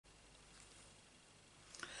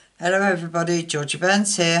Hello everybody, Georgie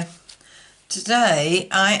Burns here. Today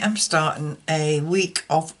I am starting a week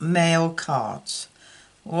of mail cards.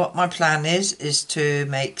 What my plan is to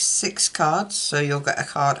make 6 cards, so you'll get a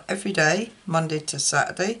card every day, Monday to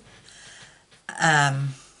Saturday. On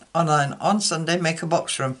Sunday make a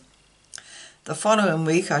box room. The following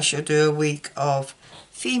week I shall do a week of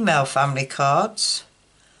female family cards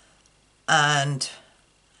and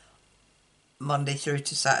Monday through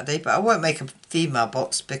to Saturday, but I won't make a female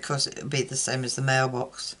box because it'll be the same as the male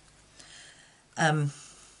box.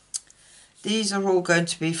 These are all going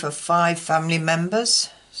to be for 5 family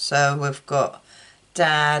members. So we've got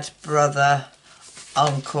dad, brother,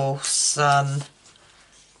 uncle, son,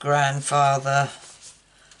 grandfather,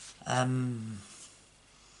 can't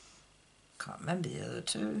remember the other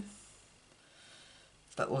 2,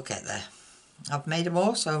 but we'll get there. I've made them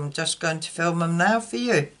all, so I'm just going to film them now for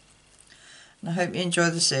you. And I hope you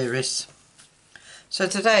enjoy the series. So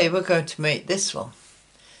today we're going to make this one.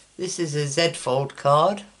 This is a Z fold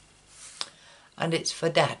card and it's for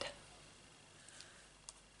Dad.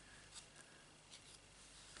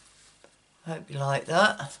 I hope you like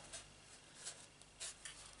that.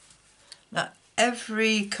 Now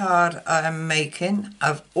every card I'm making,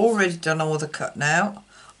 I've already done all the cutting out.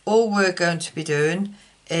 All we're going to be doing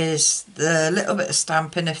is the little bit of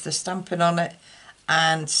stamping, if there's stamping on it,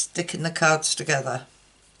 and sticking the cards together.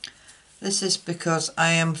 This is because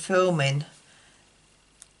I am filming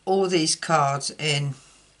all these cards in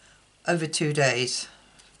over 2 days,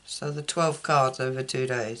 so the 12 cards over 2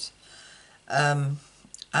 days, and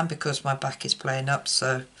because my back is playing up,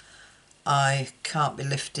 so I can't be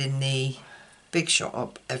lifting the big shot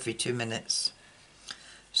up every 2 minutes.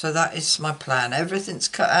 So that is my plan. Everything's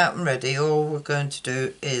cut out and ready. All we're going to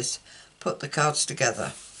do is put the cards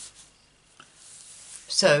together.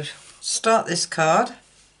 So, start this card.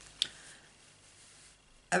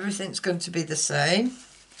 Everything's going to be the same.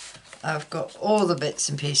 I've got all the bits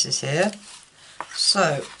and pieces here.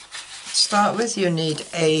 So, to start with, you need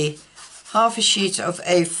half a sheet of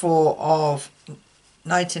A4 of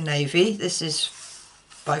Night and Navy. This is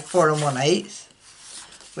by 4 1/8,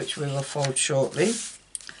 which we will fold shortly.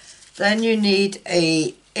 Then you need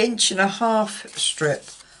a 1.5 inch strip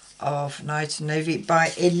of Night and Navy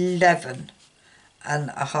by 11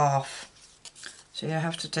 1/2, so you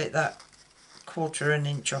have to take that 1/4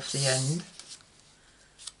 inch off the end,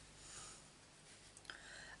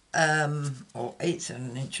 or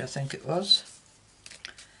 1/8 inch I think it was.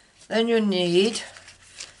 Then you need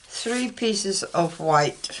 3 pieces of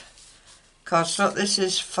white cardstock. This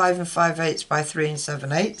is 5 5/8 by 3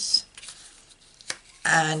 7/8,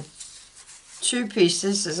 and 2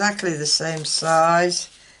 pieces exactly the same size.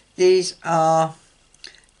 These are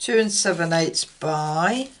 2 7/8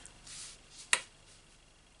 by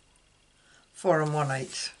 4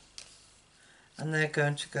 1/8, and they're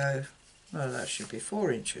going to go, well, that should be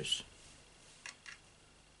 4 inches.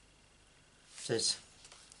 It is.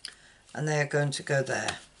 And they're going to go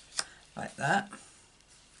there, like that.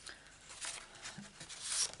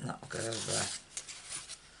 And that'll go over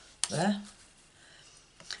there.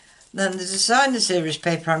 Then the designer series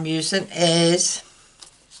paper I'm using is,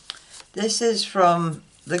 this is from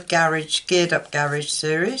the Geared Up Garage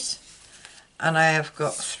series, and I have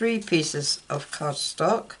got 3 pieces of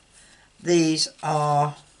cardstock. These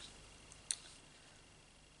are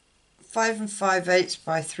 5 5/8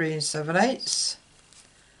 by 3 7/8.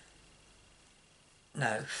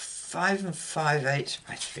 No, 5 5/8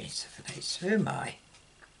 by 3 7/8. Who am I?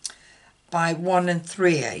 By 1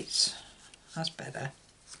 3/8. That's better.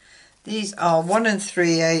 These are 1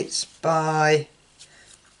 3/8 by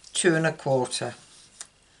 2 1/4.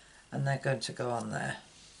 And they're going to go on there.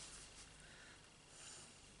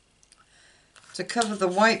 To cover the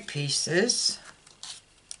white pieces,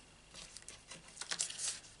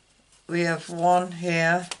 we have one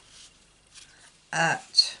here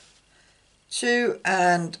at 2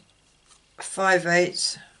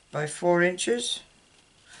 5/8 by 4 inches.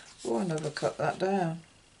 Oh, I never cut that down.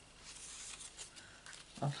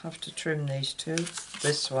 I'll have to trim these 2.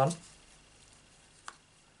 This one,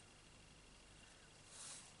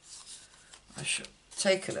 I should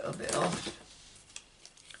take a little bit off.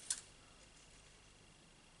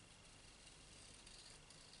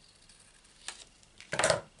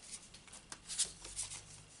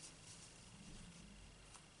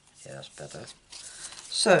 Yeah, that's better.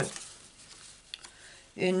 So,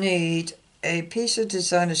 you need a piece of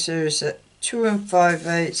designer series at 2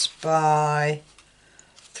 5/8 by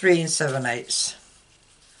 3 7/8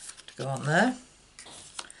 to go on there.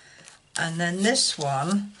 And then this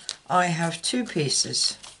one, I have 2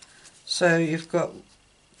 pieces. So you've got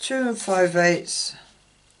 2 5/8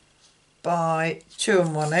 by 2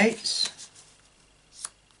 1/8.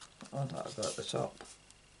 Oh, that'll go at the top.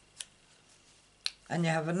 And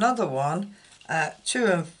you have another one at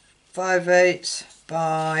 2 5/8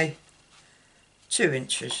 by 2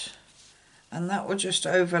 inches, and that will just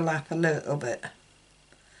overlap a little bit,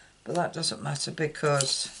 but that doesn't matter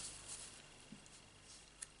because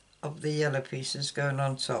of the yellow pieces going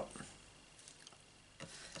on top.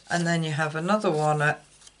 And then you have another one at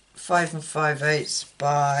 5 5/8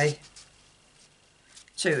 by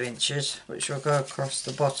 2 inches, which will go across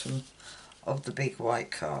the bottom of the big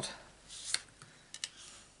white card.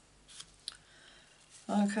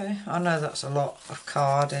 Okay, I know that's a lot of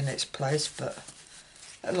card in its place, but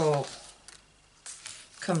it'll all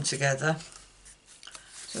come together.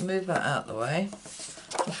 So move that out of the way.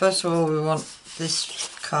 Well, first of all, we want this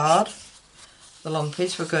card, the long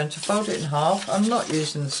piece. We're going to fold it in half. I'm not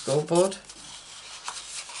using the scoreboard.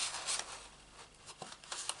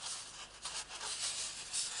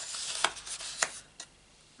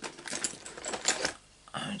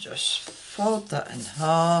 I just fold that in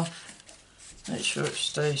half. Make sure it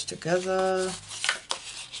stays together.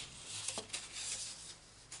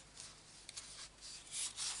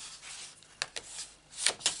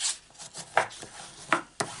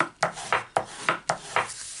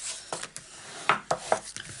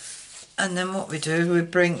 And then what we do, we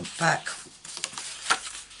bring back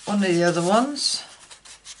one of the other ones,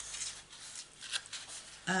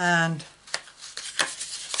 and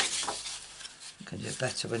I can do it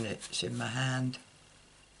better when it's in my hand.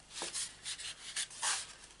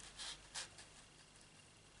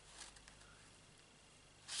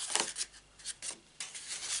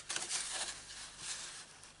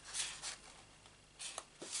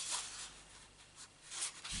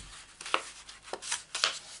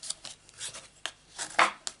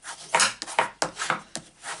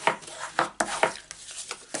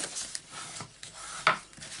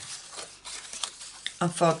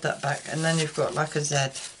 And fold that back, and then you've got like a Z.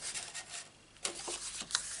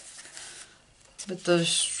 With the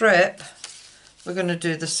strip, we're going to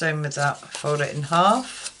do the same with that. Fold it in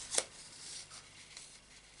half.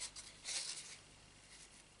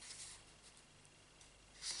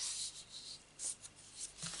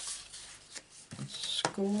 And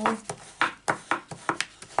score.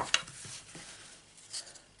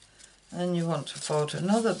 And you want to fold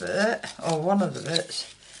another bit, or one of the bits,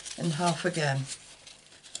 in half again,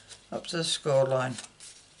 up to the score line.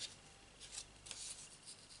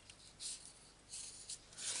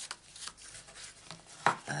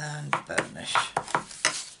 And burnish.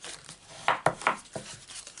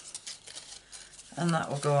 And that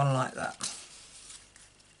will go on like that.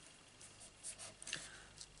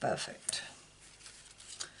 Perfect.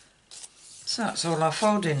 So that's all our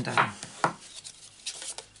folding done.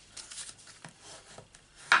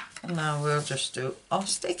 And now we'll just do our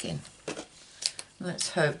sticking.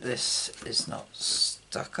 Let's hope this is not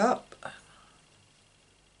stuck up.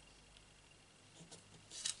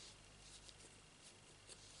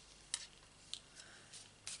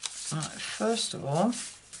 Right, first of all,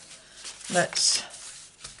 let's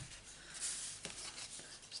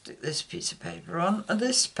stick this piece of paper on. And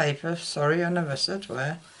this paper, sorry, I never said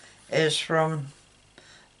where, is from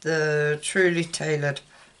the Truly Tailored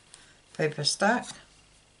paper stack.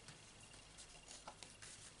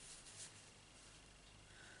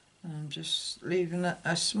 I'm just leaving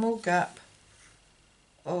a small gap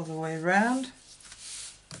all the way around,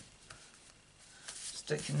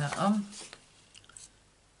 sticking that on.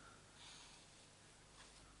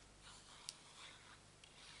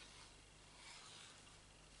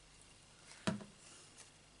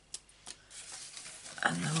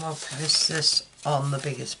 And then we'll place this on the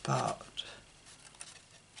biggest part.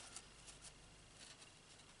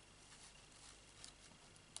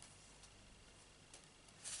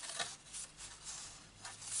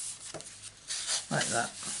 Like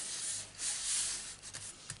that.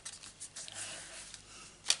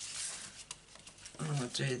 And we'll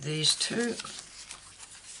do these two.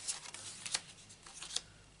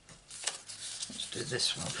 Let's do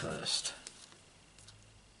this one first.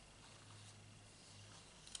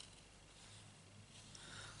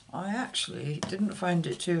 I actually didn't find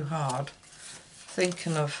it too hard,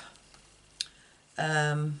 thinking of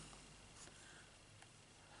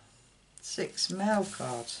 6 mail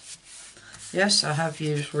cards. Yes, I have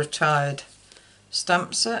used retired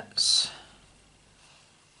stamp sets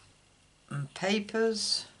and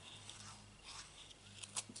papers,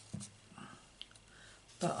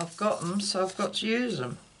 but I've got them, so I've got to use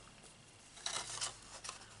them.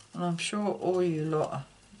 And I'm sure all you lot,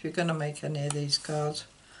 if you're going to make any of these cards,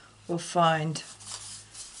 will find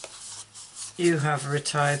you have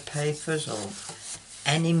retired papers or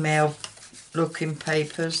any mail looking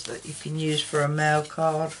papers that you can use for a mail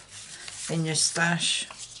card in your stash.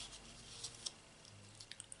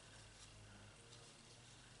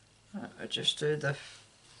 I'll just do the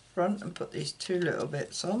front and put these two little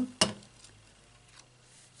bits on.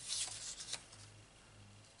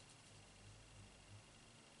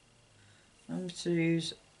 I'm to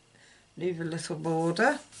leave a little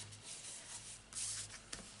border.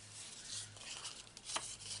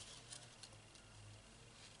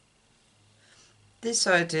 This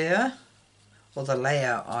idea, or the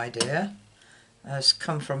layout idea, has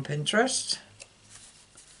come from Pinterest.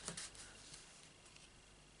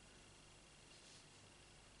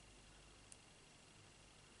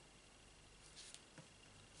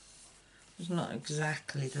 It's not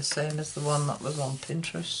exactly the same as the one that was on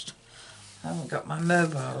Pinterest. I haven't got my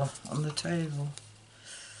mobile on the table,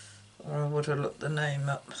 or I would have looked the name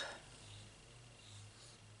up.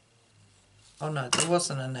 Oh no, there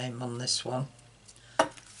wasn't a name on this one.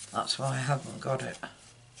 That's why I haven't got it.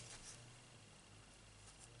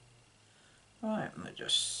 Right, I'm going to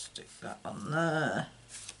just stick that on there.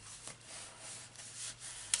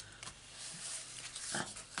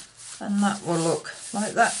 And that will look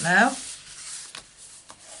like that now.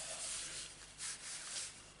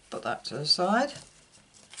 Put that to the side.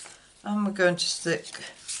 And we're going to stick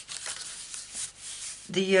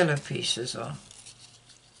the yellow pieces on.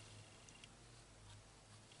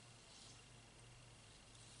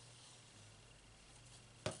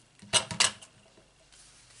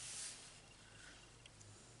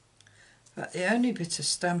 But the only bit of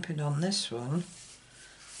stamping on this one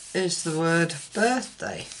is the word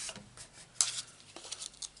birthday.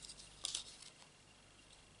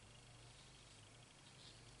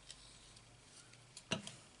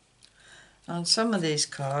 On some of these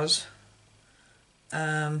cards,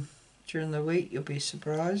 during the week, you'll be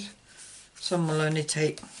surprised. Some will only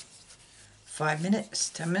take 5 minutes,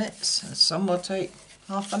 10 minutes, and some will take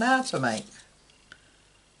half an hour to make.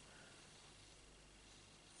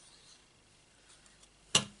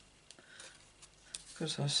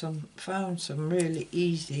 Because I found some really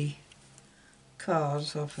easy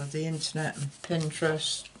cards off of the internet and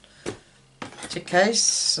Pinterest to case,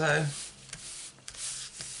 so.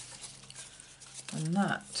 And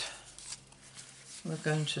that we're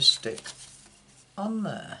going to stick on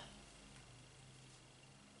there.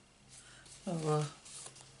 Oh well,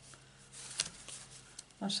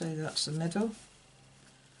 I say that's the middle.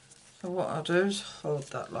 So what I'll do is hold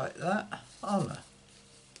that like that on there.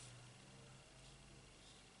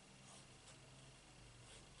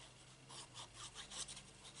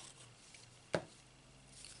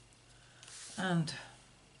 And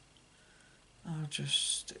I'll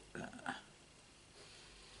just stick that.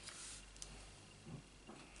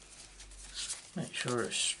 Make sure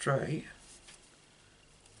it's straight.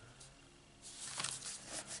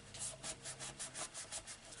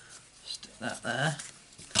 Stick that there.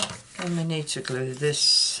 And we need to glue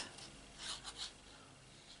this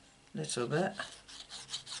little bit.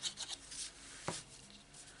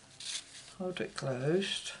 Hold it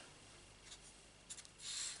closed.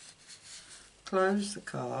 Close the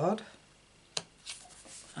card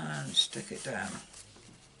and stick it down.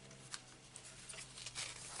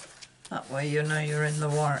 That way you know you're in the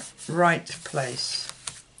right place.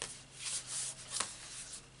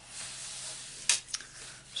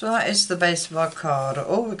 So that is the base of our card.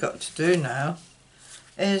 All we've got to do now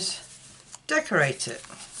is decorate it.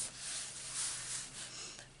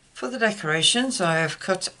 For the decorations I have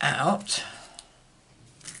cut out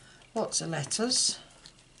lots of letters.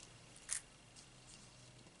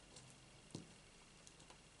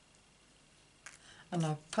 And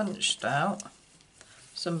I've punched out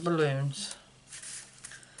some balloons.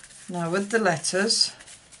 Now with the letters,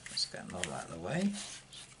 let's get them all out of the way.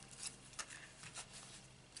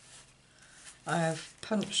 I have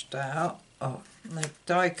punched out, they've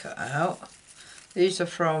die cut out. These are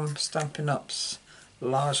from Stampin' Up's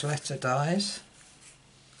large letter dies.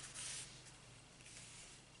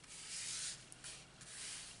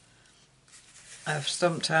 I've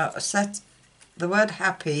stamped out the word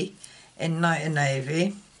happy in night and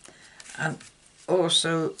navy and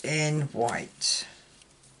also in white.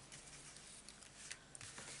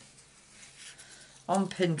 On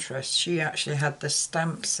Pinterest she actually had the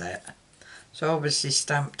stamp set, so obviously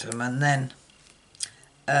stamped them and then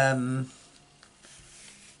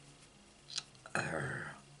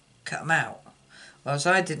cut them out. Whereas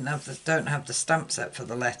I don't have the stamp set for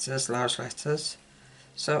the letters, large letters,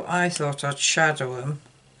 so I thought I'd shadow them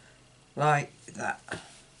like that.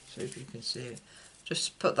 So if you can see it,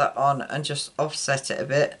 just put that on and just offset it a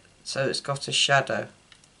bit so it's got a shadow.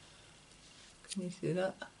 Can you see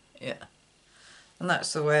that? Yeah. And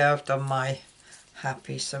that's the way I've done my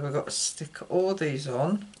happy. So we've got to stick all these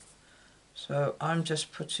on. So I'm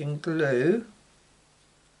just putting glue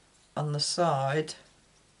on the side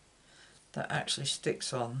that actually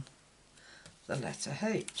sticks on the letter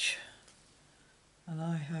H. And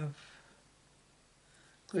I have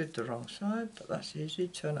glued the wrong side, but that's easy.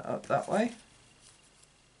 Turn it up that way.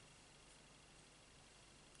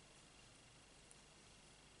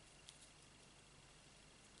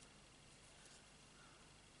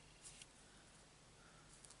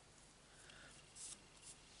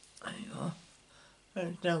 There you are.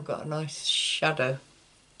 And it's now got a nice shadow.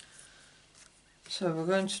 So we're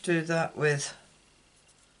going to do that with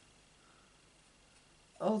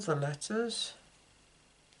all the letters.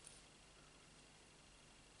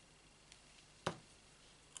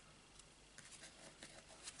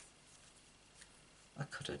 I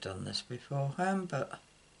could have done this beforehand, but I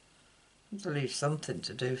have to leave something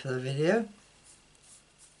to do for the video.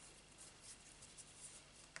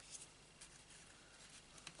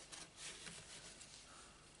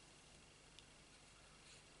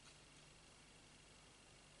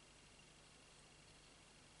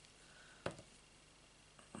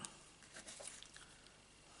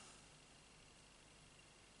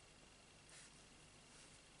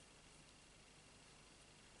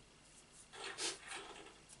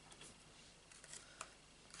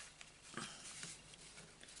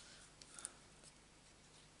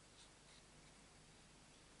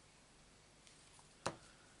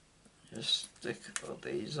 Just stick all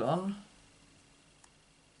these on.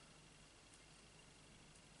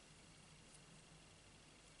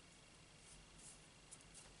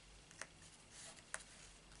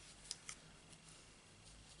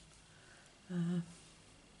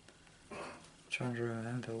 Trying to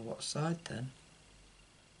remember what side then.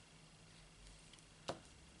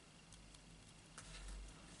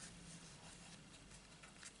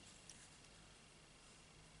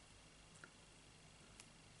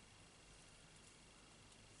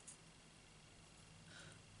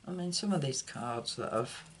 I mean, some of these cards that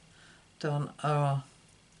I've done are,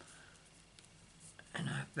 you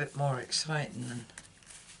know, a bit more exciting than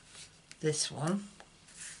this one.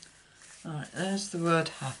 Alright, there's the word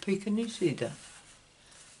happy. Can you see that?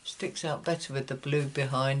 Sticks out better with the blue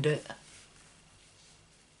behind it.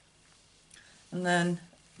 And then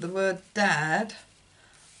the word dad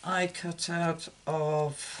I cut out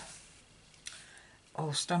of,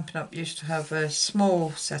 Stampin' Up used to have a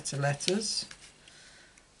small set of letters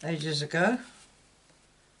ages ago,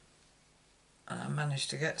 and I managed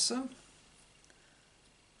to get some.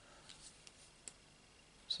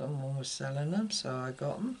 Someone was selling them, so I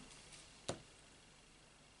got them.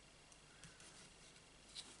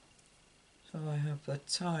 So I have the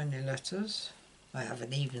tiny letters. I have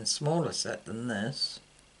an even smaller set than this,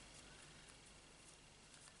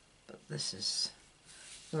 but this is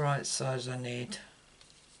the right size I need.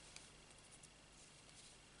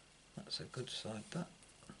 That's a good side, that.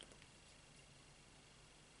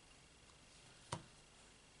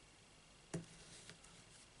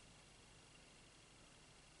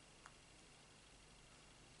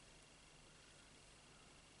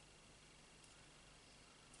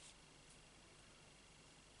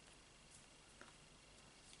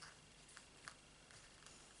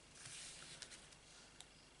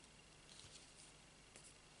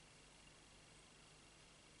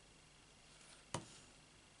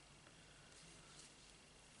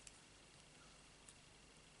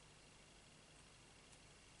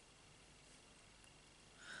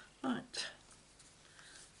 Right,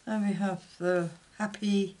 and we have the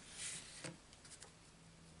happy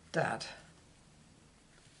dad.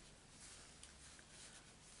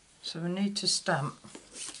 So we need to stamp.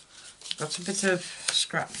 I've got a bit of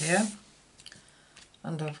scrap here,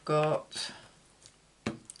 and I've got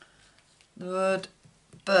the word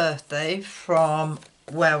birthday from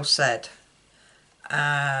Well Said,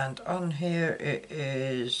 and on here it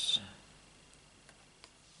is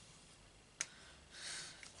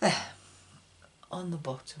there on the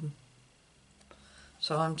bottom.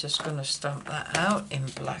 So I'm just going to stamp that out in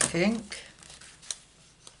black ink.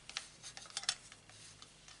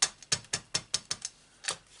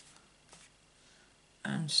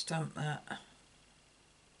 And stamp that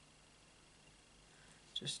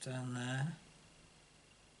just down there.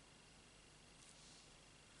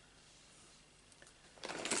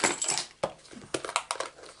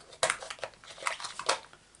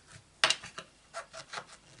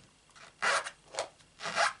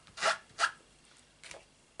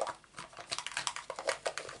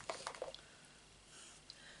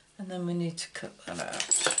 And then we need to cut that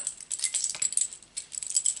out.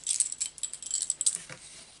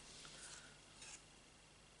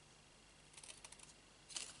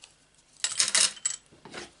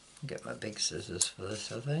 get my big scissors for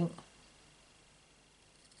this, I think.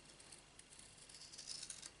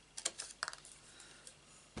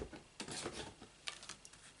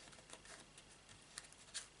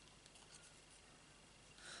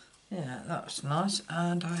 Yeah, that's nice.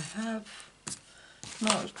 And I have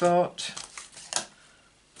not got,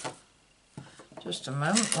 just a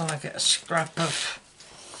moment while I get a scrap of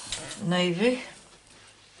navy.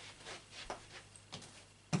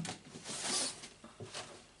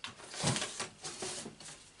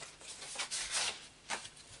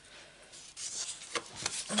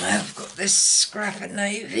 I've got this scrap of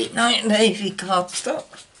navy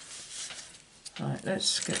cardstock. Right,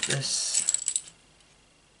 let's get this.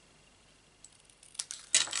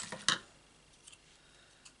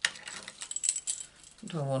 I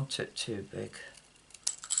don't want it too big.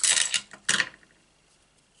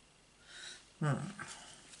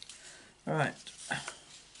 Right.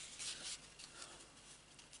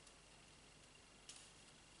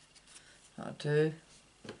 That'll do.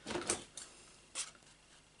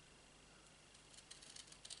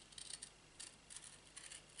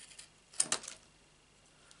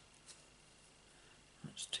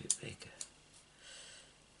 That's too big.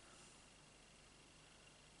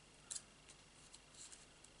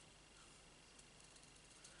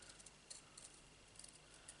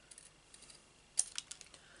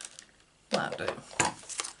 That'll do.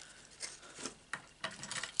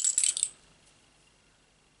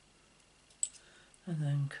 And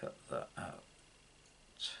then cut that out.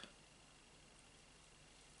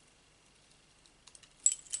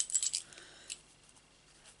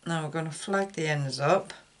 Now we're going to flag the ends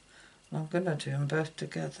up. I'm going to do them both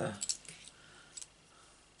together.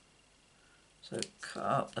 So cut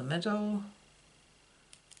up the middle,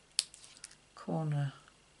 corner,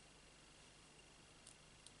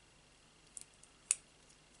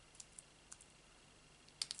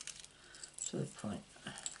 to the point.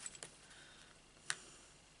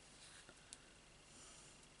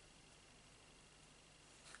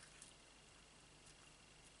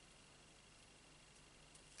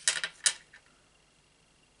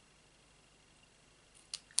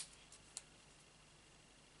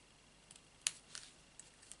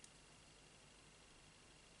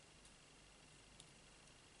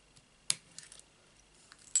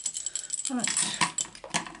 Right.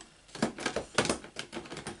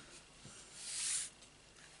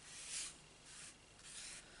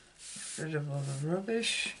 Get rid of all the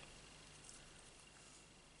rubbish.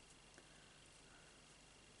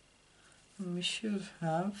 And we should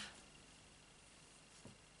have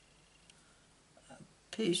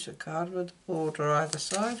a piece of card with a border either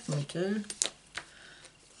side. We do.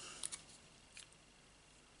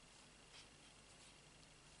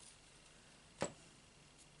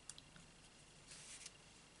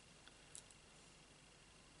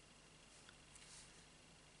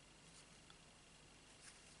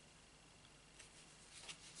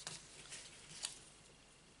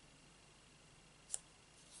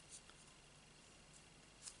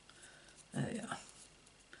 There we are.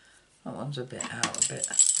 That one's a bit out a bit.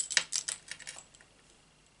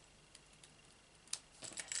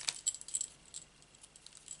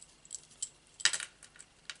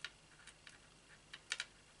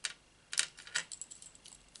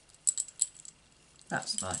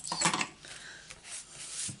 That's nice.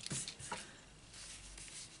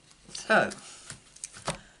 So,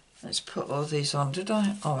 let's put all these on. Did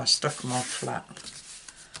I? Oh, I stuck them all flat.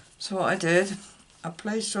 So what I did, I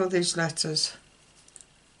placed all these letters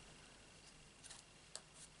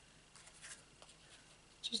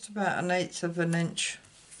just about 1/8 of an inch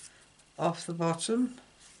off the bottom.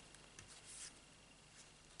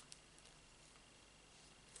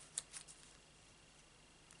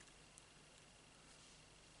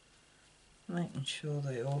 Making sure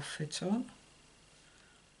they all fit on,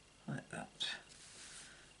 like that.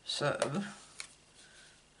 So,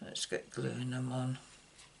 let's get gluing them on.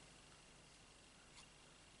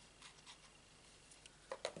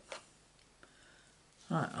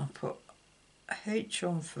 Right, I'll put a H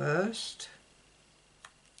on first.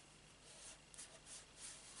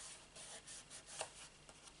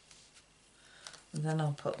 And then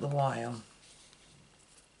I'll put the Y on.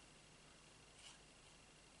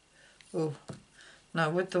 Oh, now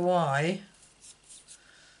with the Y,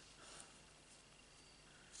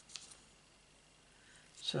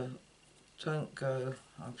 so don't go,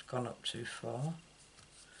 I've gone up too far.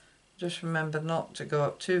 Just remember not to go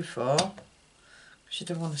up too far, because you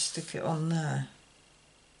don't want to stick it on there.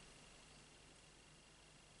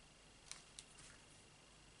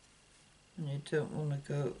 And you don't want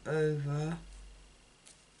to go over.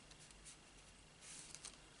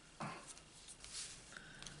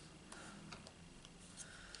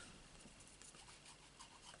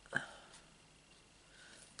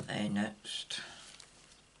 A next.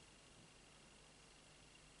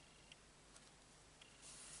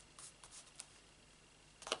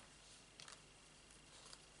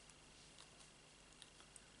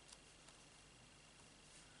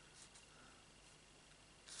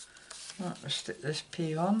 Right, we'll stick this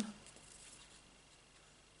P on.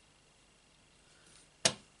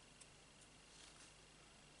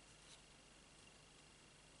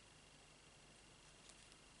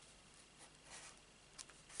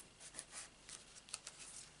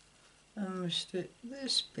 And we stick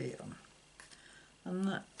this P on. And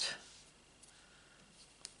that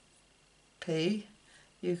P,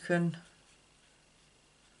 you can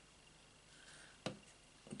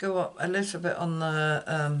go up a little bit on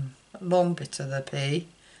the long bit of the P,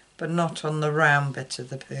 but not on the round bit of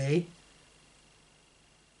the P.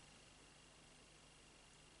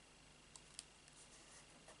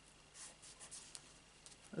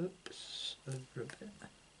 Oops, over a bit.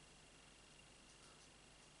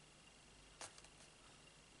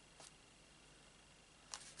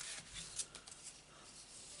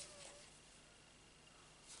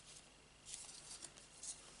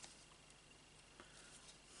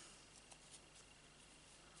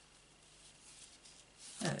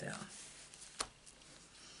 There we are.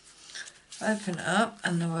 Open it up,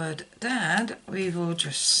 and the word Dad we will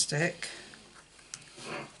just stick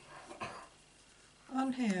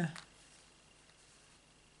on here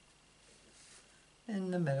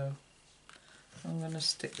in the middle. I'm going to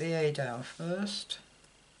stick the A down first.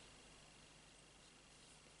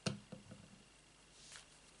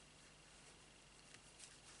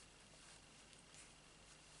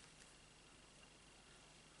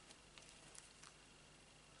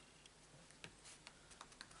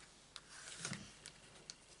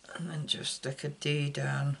 And then just stick a D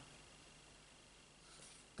down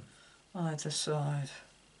either side.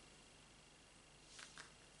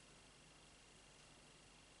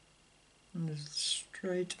 And as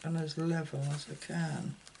straight and as level as I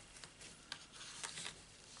can.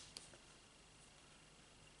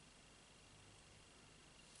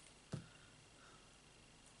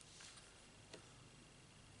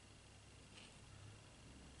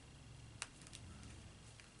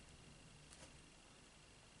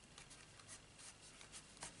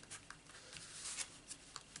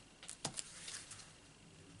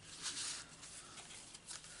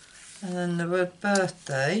 And then the word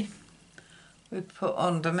birthday, we put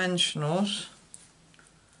on dimensionals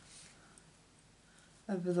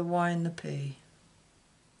over the Y and the P.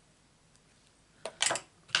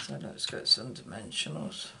 So let's get some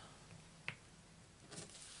dimensionals.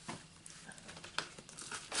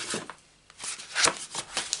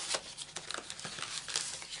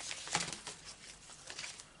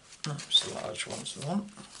 That's the large ones I want.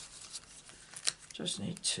 Just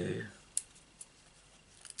need two.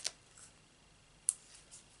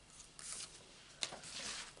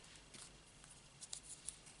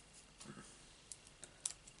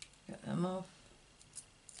 Get them off.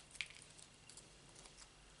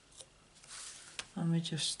 And we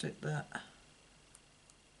just stick that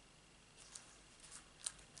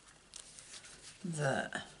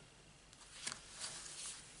there.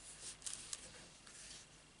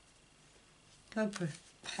 Hope I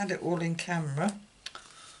had it all in camera.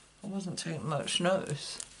 I wasn't taking much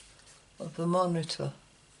notice of the monitor.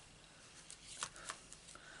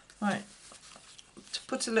 Right, to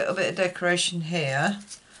put a little bit of decoration here,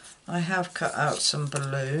 I have cut out some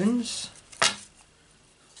balloons.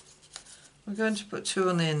 We're going to put two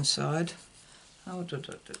on the inside. How did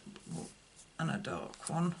I do? And a dark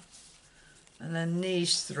one. And then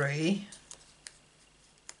these three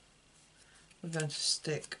we're going to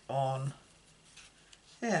stick on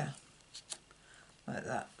here, like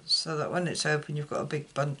that, so that when it's open you've got a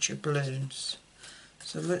big bunch of balloons.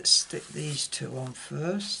 So let's stick these two on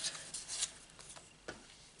first.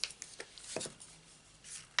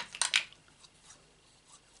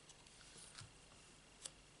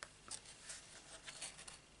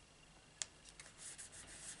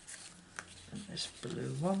 And this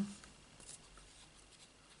blue one.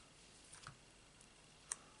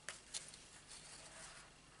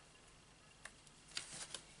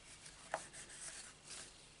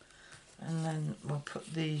 And then we'll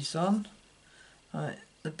put these on. Right,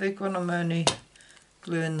 the big one I'm only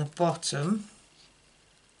gluing the bottom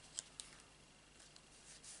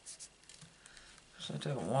because I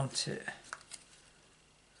don't want it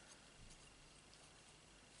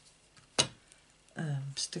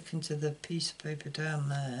sticking to the piece of paper down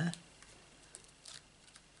there.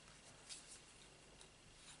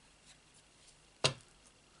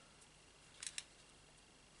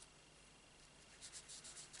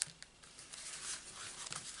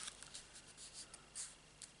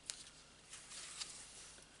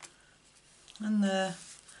 And there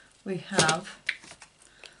we have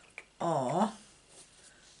our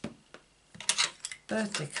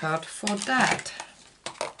birthday card for Dad.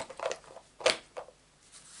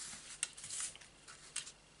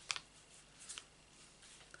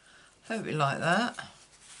 Hope you like that.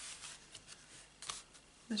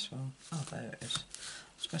 This one, oh there it is.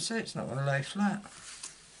 I was going to say it's not going to lay flat.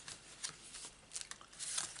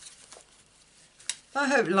 I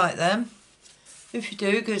hope you like them. If you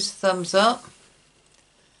do, give us a thumbs up.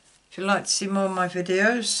 If you'd like to see more of my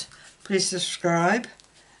videos, please subscribe.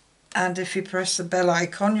 And if you press the bell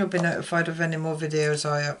icon, you'll be notified of any more videos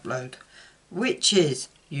I upload, which is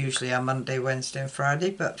usually on Monday, Wednesday and Friday,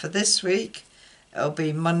 but for this week it'll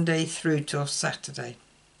be Monday through till Saturday.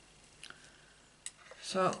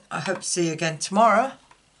 So I hope to see you again tomorrow,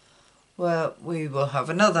 where we will have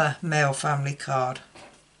another male family card.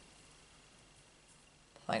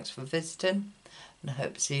 Thanks for visiting, and I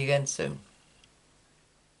hope to see you again soon.